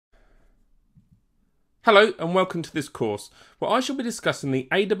Hello and welcome to this course, where I shall be discussing the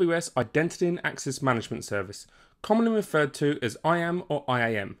AWS Identity and Access Management Service, commonly referred to as IAM or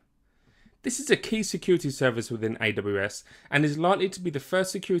IAM. This is a key security service within AWS and is likely to be the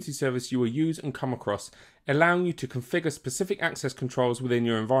first security service you will use and come across, allowing you to configure specific access controls within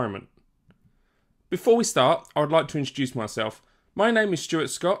your environment. Before we start, I would like to introduce myself. My name is Stuart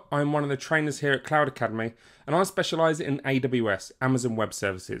Scott. I am one of the trainers here at Cloud Academy and I specialise in AWS, Amazon Web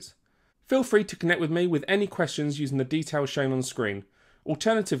Services. Feel free to connect with me with any questions using the details shown on screen.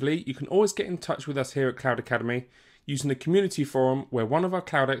 Alternatively, you can always get in touch with us here at Cloud Academy using the community forum where one of our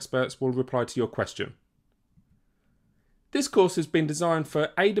cloud experts will reply to your question. This course has been designed for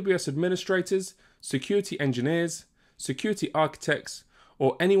AWS administrators, security engineers, security architects,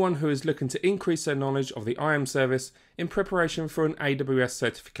 or anyone who is looking to increase their knowledge of the IAM service in preparation for an AWS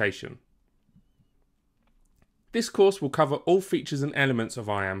certification. This course will cover all features and elements of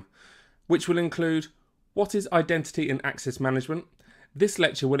IAM, which will include what is identity and access management. This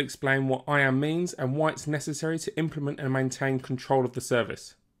lecture will explain what IAM means and why it's necessary to implement and maintain control of the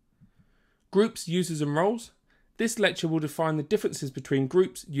service. Groups, users and roles. This lecture will define the differences between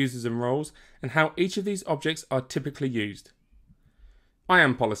groups, users and roles and how each of these objects are typically used.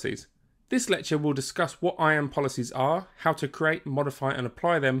 IAM policies. This lecture will discuss what IAM policies are, how to create, modify and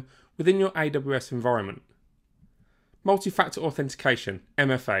apply them within your AWS environment. Multi-factor authentication,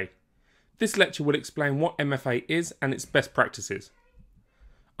 MFA. This lecture will explain what MFA is and its best practices.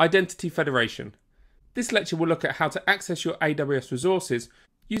 Identity federation. This lecture will look at how to access your AWS resources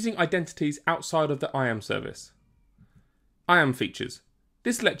using identities outside of the IAM service. IAM features.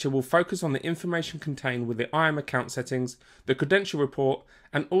 This lecture will focus on the information contained with the IAM account settings, the credential report,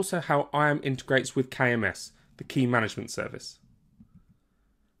 and also how IAM integrates with KMS, the key management service.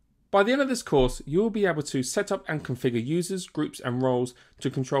 By the end of this course, you will be able to set up and configure users, groups and roles to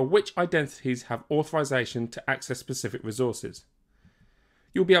control which identities have authorization to access specific resources.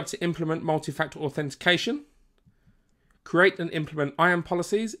 You'll be able to implement multi-factor authentication, create and implement IAM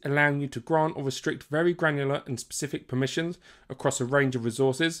policies, allowing you to grant or restrict very granular and specific permissions across a range of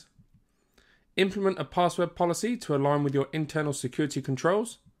resources, implement a password policy to align with your internal security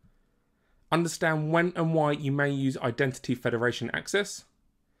controls, understand when and why you may use identity federation access,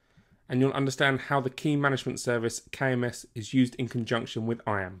 and you'll understand how the key management service, KMS, is used in conjunction with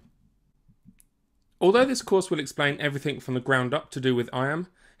IAM. Although this course will explain everything from the ground up to do with IAM,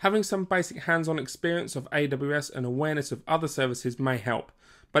 having some basic hands-on experience of AWS and awareness of other services may help,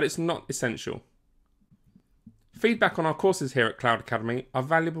 but it's not essential. Feedback on our courses here at Cloud Academy are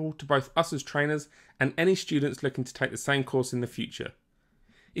valuable to both us as trainers and any students looking to take the same course in the future.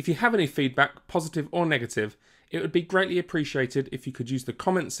 If you have any feedback, positive or negative, it would be greatly appreciated if you could use the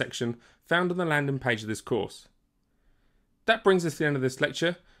comments section found on the landing page of this course. That brings us to the end of this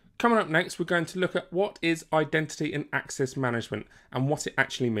lecture. Coming up next, we're going to look at what is identity and access management and what it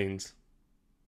actually means.